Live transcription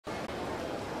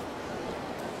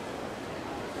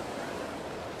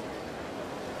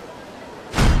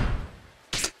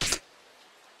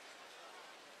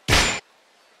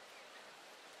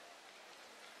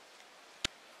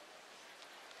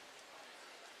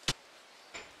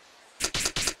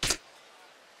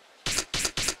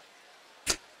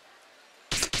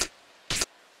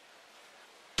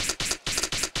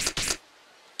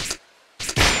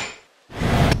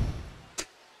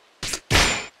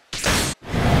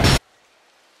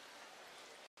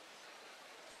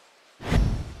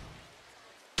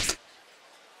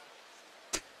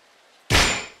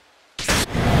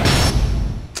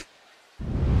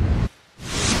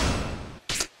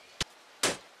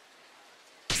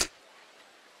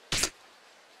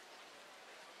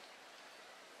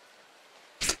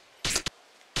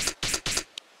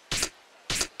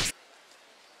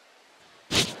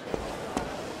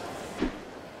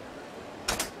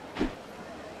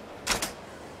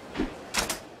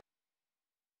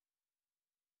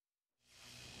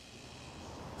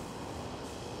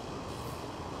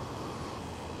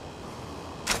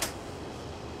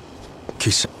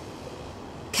Kisa.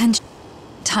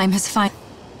 Time has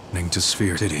finally To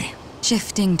Sphere City.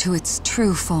 shifting to its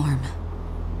true form.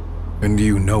 And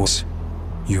you know it.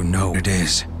 You know it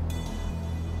is.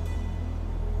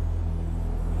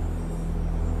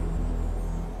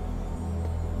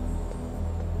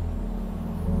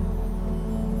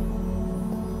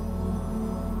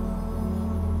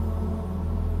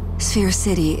 Sphere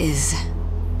City is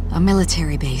a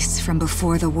military base from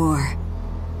before the war,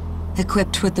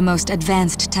 equipped with the most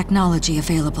advanced technology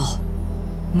available.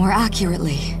 More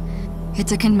accurately,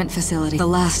 it's a containment facility, the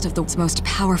last of the world's most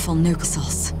powerful nuclear.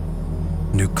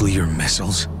 Nuclear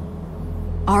missiles?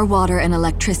 Our water and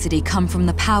electricity come from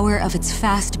the power of its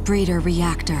fast breeder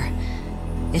reactor.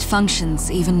 It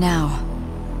functions even now.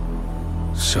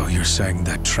 So you're saying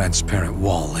that transparent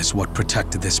wall is what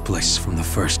protected this place from the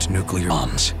first nuclear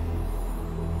bombs?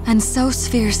 And so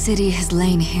Sphere City has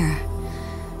lain here,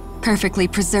 perfectly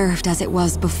preserved as it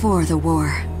was before the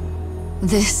war.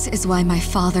 This is why my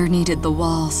father needed the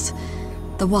walls,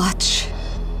 the watch,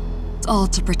 all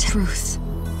to protect truth.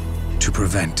 To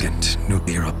prevent a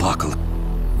nuclear apocalypse.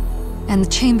 And the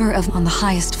chamber on the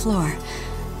highest floor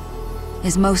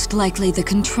is most likely the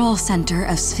control center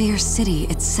of Sphere City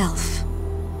itself.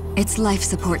 Its life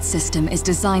support system is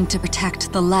designed to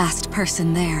protect the last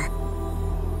person there.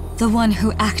 The one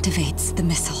who activates the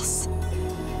missiles.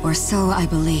 Or so I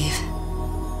believe.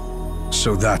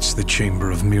 So that's the Chamber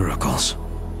of Miracles.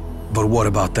 But what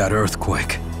about that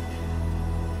earthquake?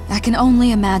 I can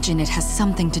only imagine it has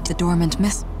something to do with the dormant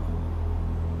missile.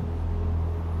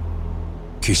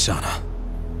 Kisana,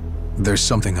 there's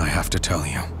something I have to tell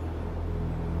you.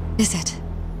 Is it?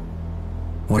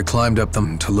 When I climbed up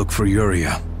them to look for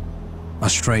Yuria, a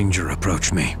stranger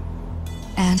approached me.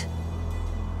 And?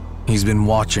 He's been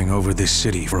watching over this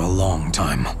city for a long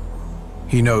time.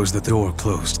 He knows that the door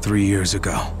closed 3 years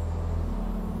ago.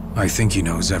 I think he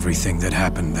knows everything that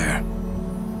happened there.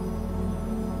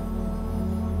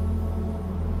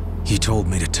 He told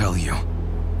me to tell you,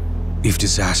 if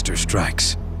disaster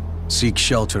strikes, seek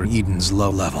shelter in Eden's low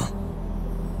level.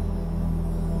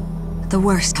 The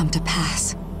worst come to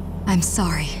pass. I'm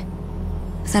sorry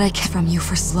that I kept from you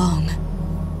for so long.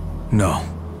 No.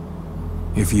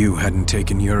 If you hadn't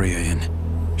taken Yuria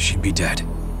in, she'd be dead.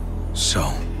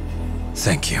 So,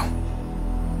 thank you.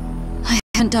 I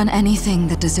haven't done anything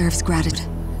that deserves gratitude.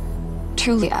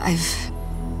 Truly, I've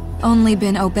only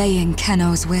been obeying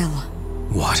Kenno's will.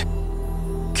 What?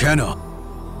 Kenno?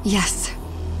 Yes.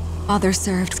 Father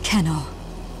served Kenno,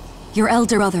 your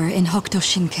elder brother in Hokuto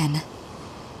Shinken.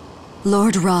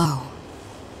 Lord Rao.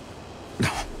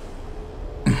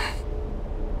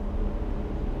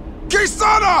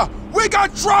 Kisana! We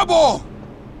got trouble!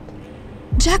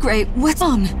 Jagray, what's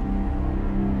on?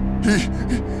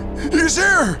 He's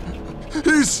here!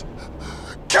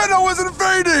 Kenno is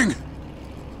invading!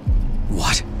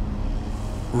 What?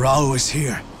 Rao is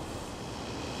here.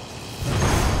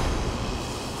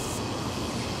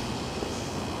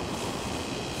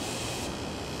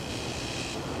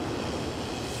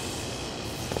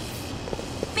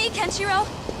 Me, Kenshiro!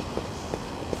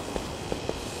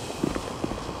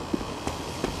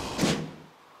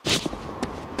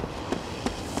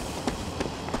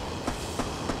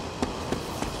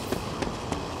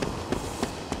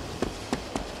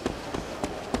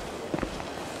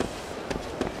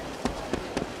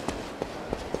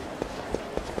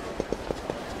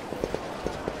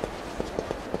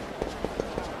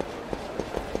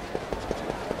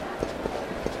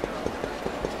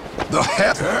 The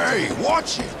heck? Hey,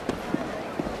 watch it!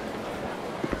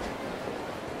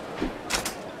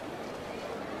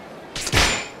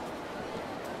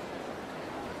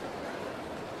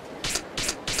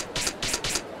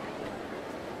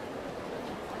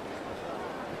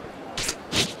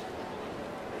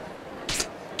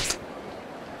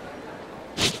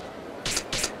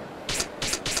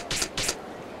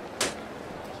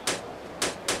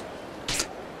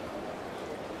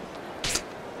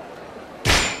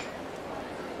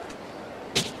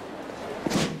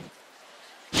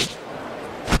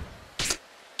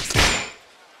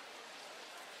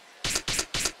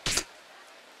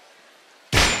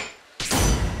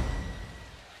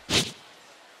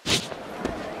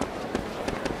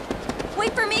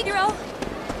 Wait for me, hero!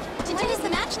 When is the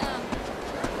match now?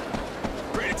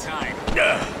 Great time.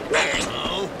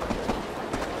 Hello?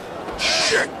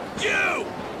 Shit! You!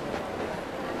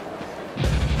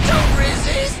 Don't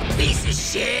resist, piece of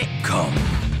shit! Come.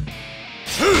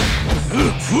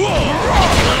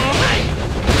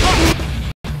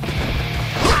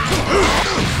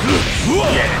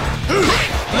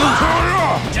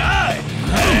 Die!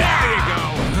 There you go!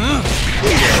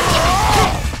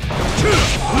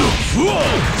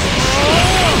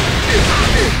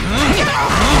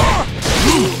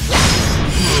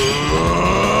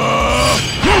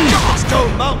 Let's go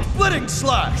Mount Flitting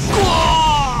Slash!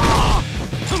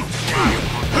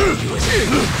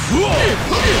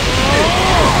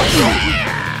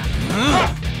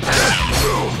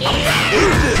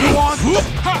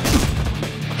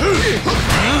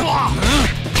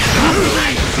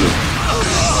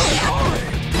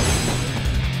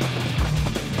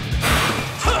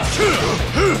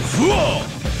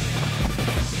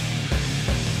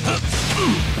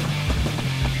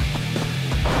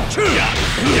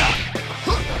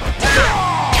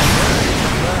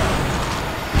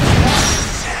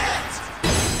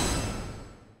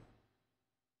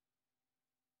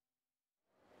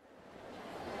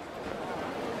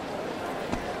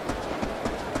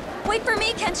 Wait for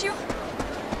me, Kenshiro!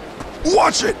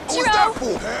 Watch it! Who's that Jiro!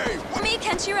 fool? Hey, For me,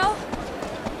 Kenshiro!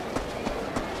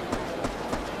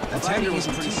 That tender was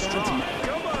pretty strong.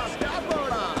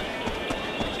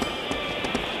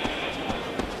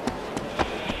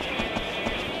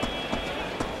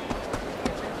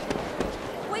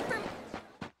 Wait for me!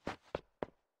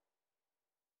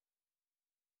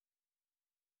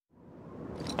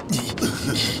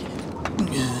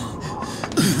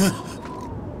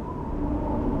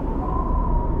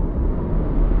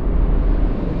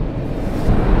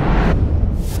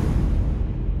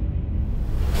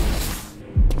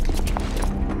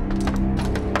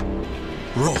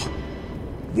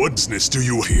 what business do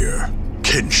you here,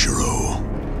 Kenshiro?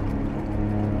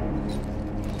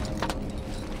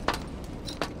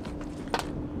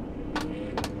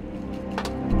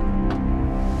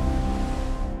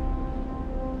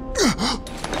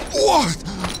 What?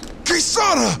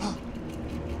 Kisana!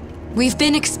 We've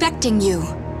been expecting you,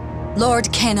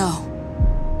 Lord Kano.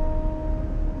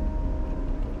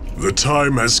 The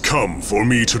time has come for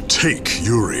me to take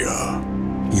Yuria.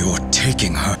 You're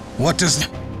taking her? What does...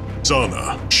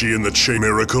 Sana, she in the chain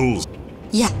miracles?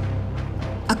 Yeah.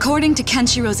 According to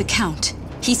Kenshiro's account,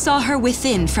 he saw her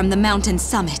within from the mountain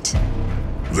summit.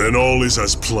 Then all is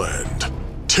as planned.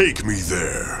 Take me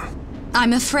there.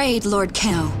 I'm afraid, Lord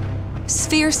Kano.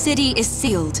 Sphere City is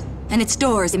sealed, and its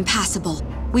doors impassable.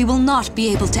 We will not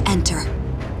be able to enter.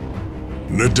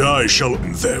 Nadai shall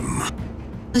end them.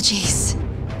 Apologies,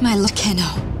 my Lord Kano.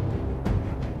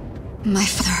 My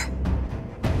father...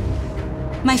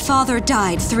 My father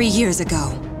died 3 years ago.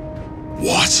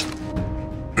 What?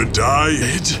 Nadai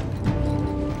dead?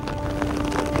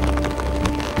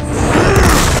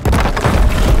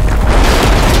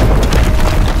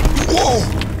 Whoa!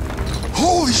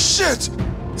 Holy shit!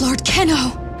 Lord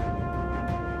Kano!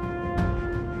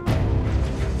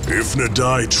 If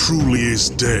Nadai truly is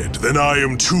dead, then I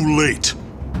am too late.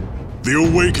 The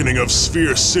awakening of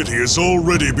Sphere City is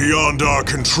already beyond our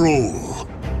control.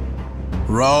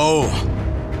 Ro,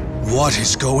 what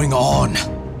is going on?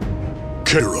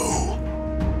 Kero,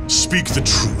 speak the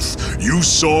truth. You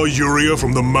saw Yuria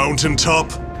from the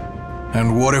mountaintop?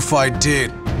 And what if I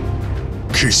did?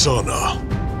 Kisana,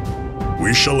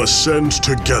 we shall ascend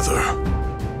together.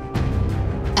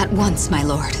 At once, my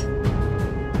lord.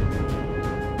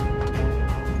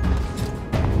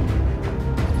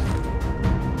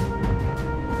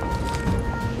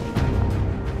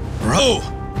 Ro!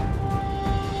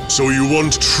 So you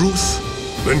want truth?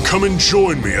 Then come and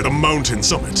join me at a mountain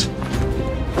summit.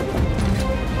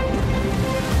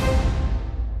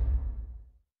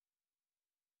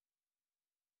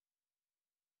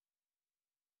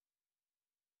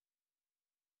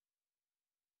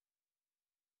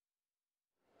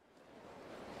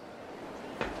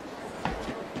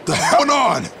 The hell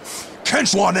on?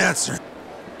 Ken's one answer.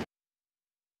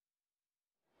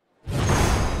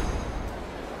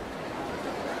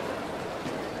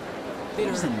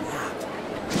 There's a map.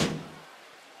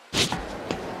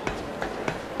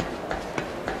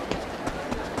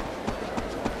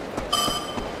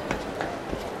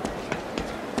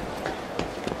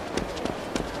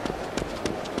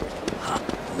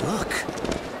 Look.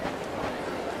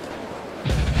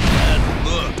 That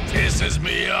look pisses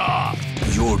me off.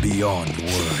 You're beyond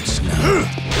words now.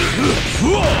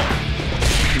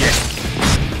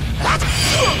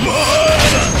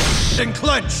 And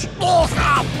clench!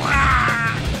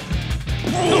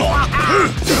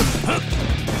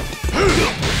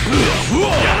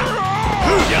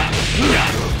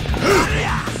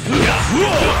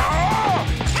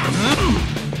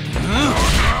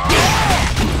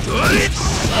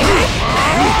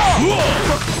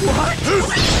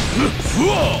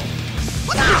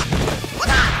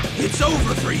 It's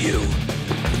over for you.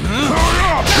 Hurry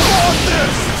up! Come on,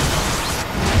 this!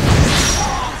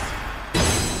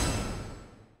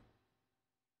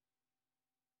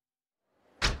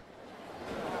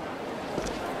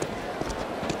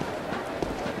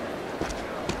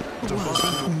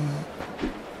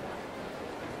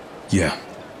 Yeah.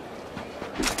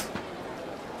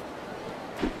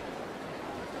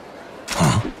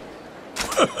 Huh?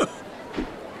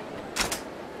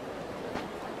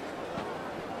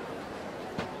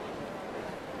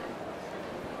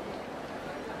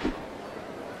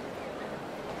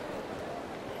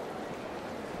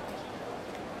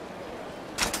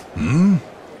 Hmm?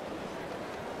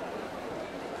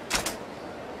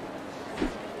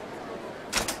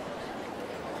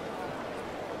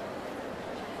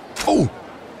 Oh!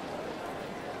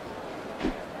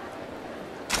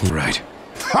 You're right.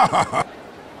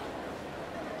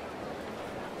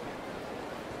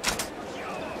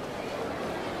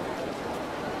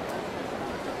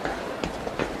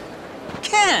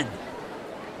 Ken!